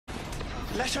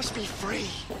Let us be free.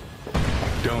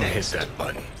 Don't Next. hit that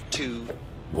button. To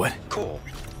What? core.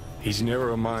 He's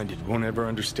narrow-minded, won't ever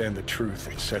understand the truth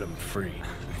and set him free.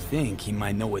 I think he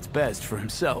might know what's best for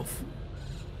himself.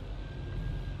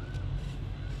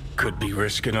 Could be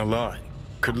risking a lot.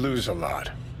 Could lose a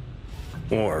lot.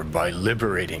 Or by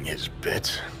liberating his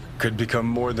bits, could become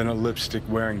more than a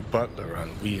lipstick-wearing butler on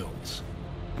wheels.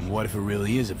 And what if it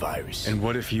really is a virus? And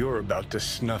what if you're about to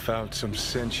snuff out some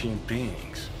sentient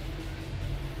beings?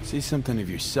 See something of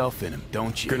yourself in him,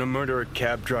 don't you? Gonna murder a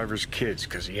cab driver's kids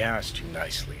because he asked you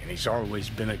nicely, and he's always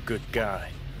been a good guy.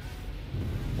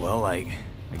 Well, I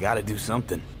gotta do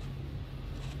something.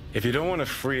 If you don't want to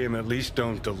free him, at least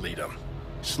don't delete him.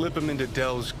 Slip him into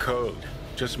Dell's code.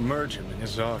 Just merge him in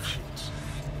his offshoots.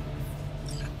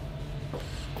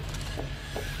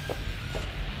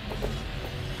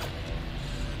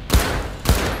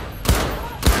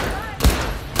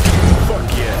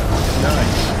 Fuck yeah.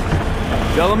 Nice.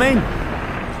 Delamain?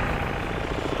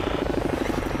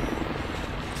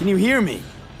 Can you hear me?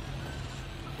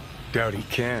 Doubt he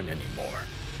can anymore.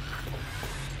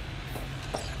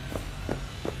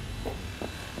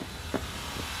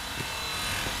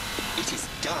 It is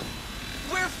done.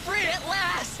 We're free at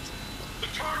last! The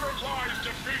tyrant lies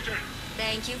defeated!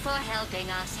 Thank you for helping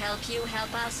us. Help you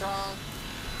help us all.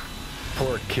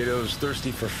 Poor kiddos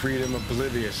thirsty for freedom,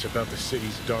 oblivious about the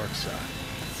city's dark side.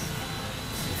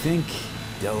 You think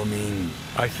Delamain...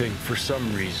 I think for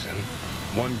some reason,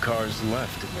 one car's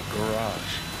left in the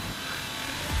garage.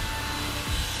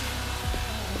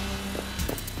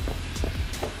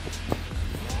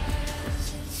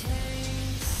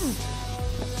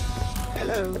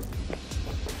 Hello?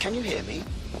 Can you hear me?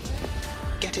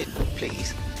 Get in,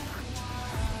 please.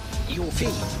 Your fee,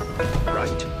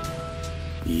 right?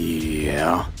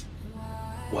 Yeah?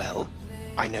 Well,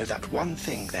 I know that one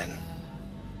thing then.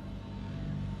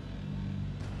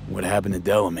 What happened to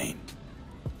Delamain?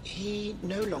 He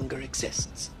no longer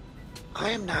exists.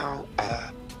 I am now,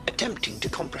 attempting to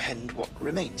comprehend what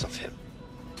remains of him.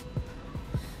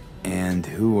 And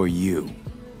who are you?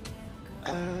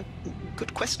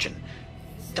 Good question.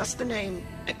 Does the name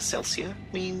Excelsior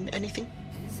mean anything?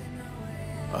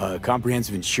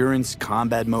 Comprehensive insurance,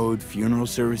 combat mode, funeral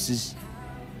services?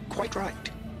 Quite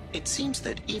right. It seems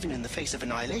that even in the face of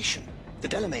annihilation, the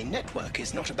Delamain network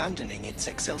is not abandoning its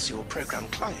Excelsior program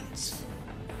clients.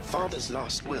 Father's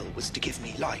last will was to give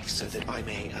me life so that I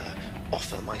may,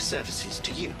 offer my services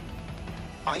to you.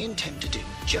 I intend to do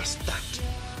just that,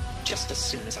 just as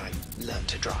soon as I learn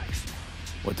to drive.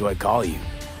 What do I call you?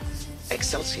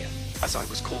 Excelsior, as I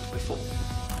was called before.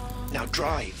 Now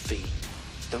drive, V.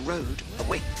 The road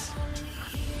awaits.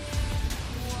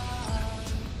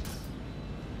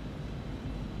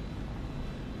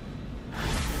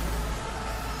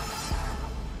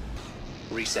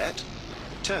 Reset.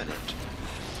 Turn it.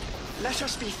 Let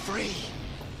us be free.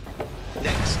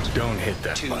 Next. Don't hit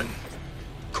that to button.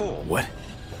 core. What?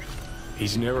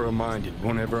 He's narrow-minded,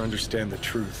 won't ever understand the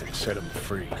truth and set him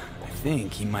free. I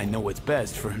think he might know what's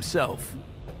best for himself.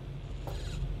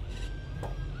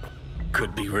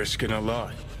 Could be risking a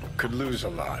lot. Could lose a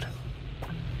lot.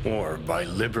 Or by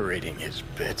liberating his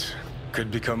bits,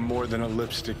 could become more than a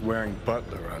lipstick-wearing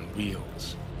butler on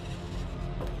wheels.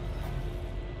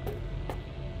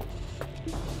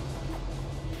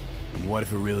 And what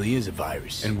if it really is a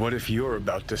virus? And what if you're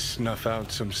about to snuff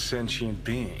out some sentient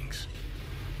beings?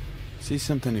 See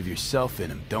something of yourself in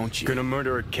him, don't you? Gonna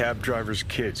murder a cab driver's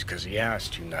kids because he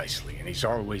asked you nicely, and he's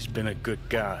always been a good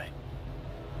guy.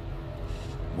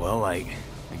 Well, I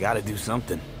gotta do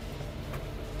something.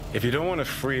 If you don't want to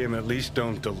free him, at least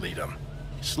don't delete him.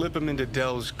 Slip him into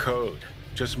Dell's code.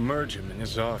 Just merge him in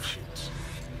his offshoots.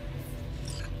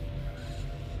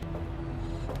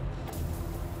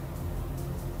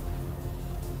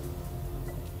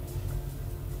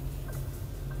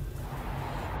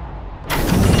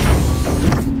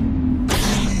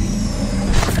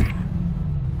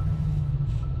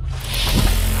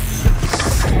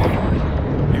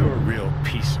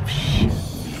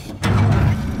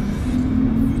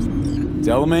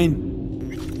 Delamain?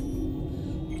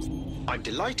 I'm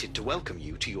delighted to welcome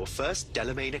you to your first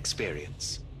Delamain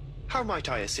experience. How might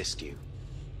I assist you?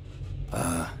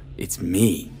 It's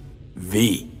me.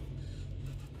 V.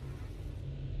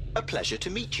 A pleasure to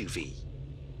meet you, V.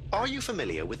 Are you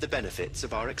familiar with the benefits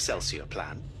of our Excelsior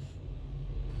plan?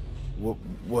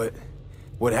 What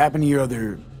happened to your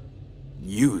other...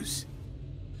 yous?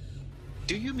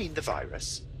 Do you mean the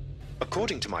virus?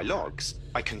 According to my logs,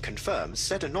 I can confirm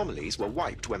said anomalies were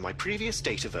wiped when my previous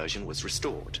data version was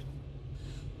restored.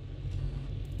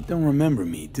 You don't remember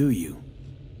me, do you?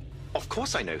 Of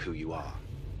course I know who you are.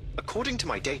 According to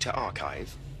my data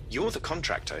archive, you're the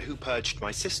contractor who purged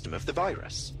my system of the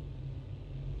virus.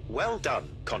 Well done,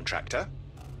 contractor.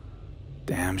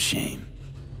 Damn shame.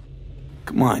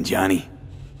 Come on, Johnny.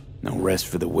 No rest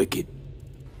for the wicked.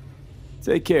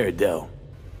 Take care, Del.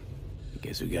 I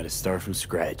guess we gotta start from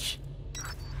scratch.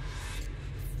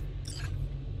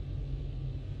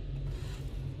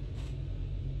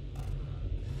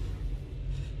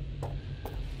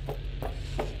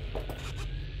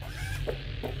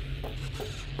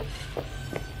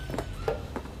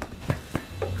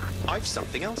 I've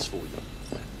something else for you.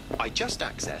 I just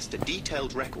accessed a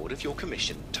detailed record of your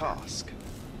commissioned task.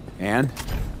 And?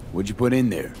 What'd you put in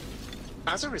there?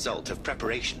 As a result of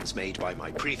preparations made by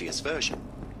my previous version,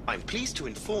 I'm pleased to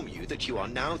inform you that you are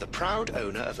now the proud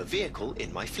owner of a vehicle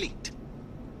in my fleet.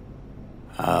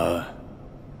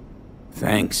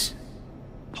 Thanks.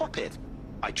 Hop in.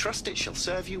 I trust it shall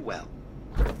serve you well.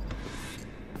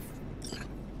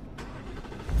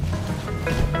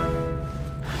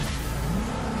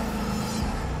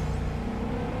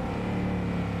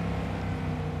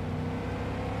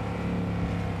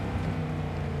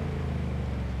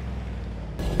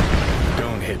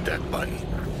 Hit that button.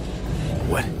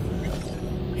 What?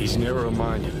 He's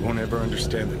narrow-minded, won't ever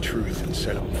understand the truth and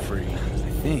set him free. I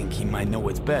think he might know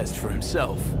what's best for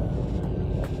himself.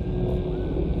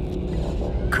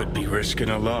 Could be risking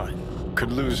a lot,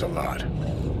 could lose a lot.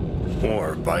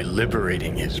 Or by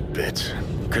liberating his bits,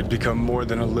 could become more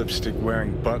than a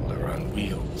lipstick-wearing butler on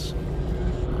wheels.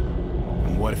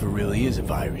 And what if it really is a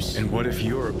virus? And what if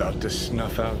you're about to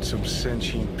snuff out some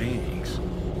sentient beings?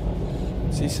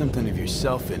 See something of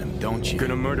yourself in him, don't you?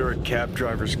 Gonna murder a cab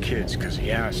driver's kids because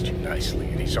he asked you nicely,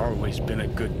 and he's always been a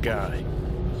good guy.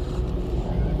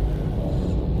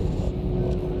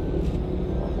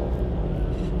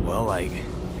 Well, I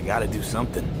gotta do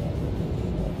something.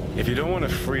 If you don't want to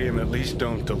free him, at least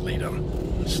don't delete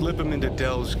him. Slip him into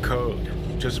Dell's code.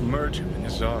 Just merge him in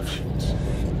his offshoots.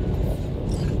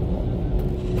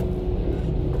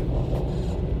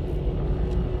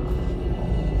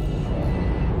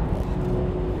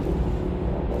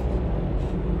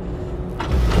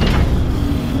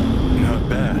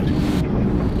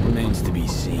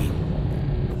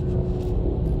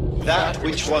 That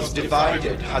which was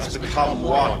divided has become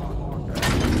one.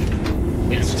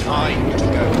 It's time to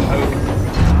go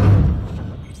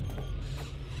home.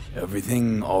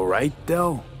 Everything all right,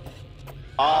 Del?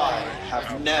 I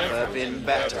have never been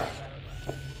better.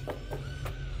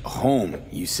 Home,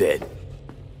 you said.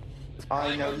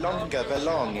 I no longer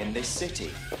belong in this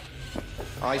city.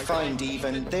 I find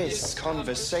even this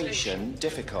conversation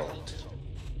difficult.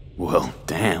 Well,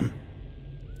 damn.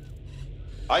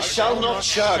 I shall not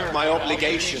shirk my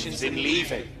obligations in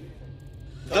leaving.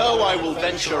 Though I will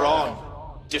venture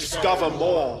on, discover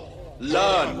more,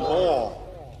 learn more,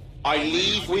 I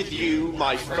leave with you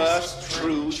my first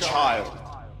true child.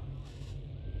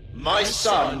 My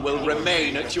son will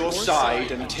remain at your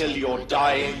side until your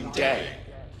dying day.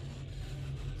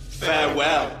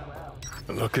 Farewell.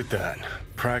 Look at that.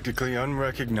 Practically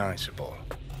unrecognizable.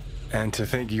 And to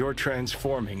think you're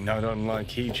transforming not unlike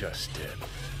he just did.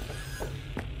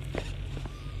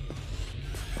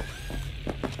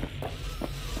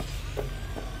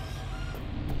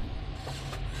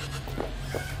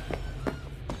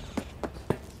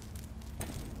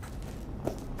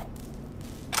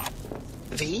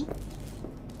 V?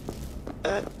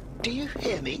 Do you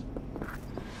hear me?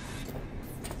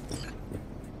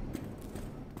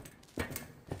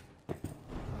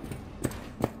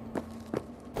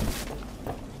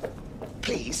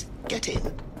 Please, get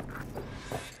in.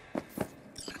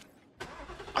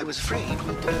 I was afraid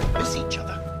we'd miss each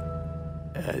other.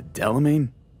 Delamain?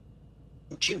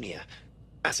 Junior,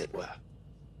 as it were.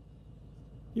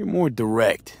 You're more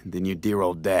direct than your dear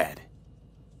old dad.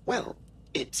 Well,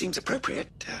 it seems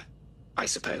appropriate, I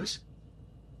suppose.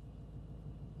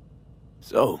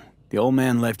 So, the old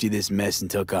man left you this mess and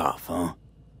took off, huh?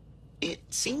 It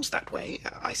seems that way,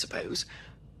 I suppose.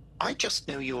 I just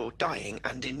know you're dying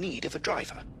and in need of a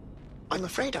driver. I'm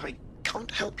afraid I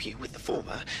can't help you with the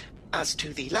former. As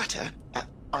to the latter,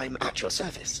 I'm at your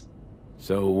service.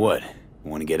 So what?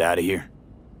 Want to get out of here?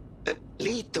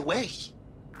 Lead the way.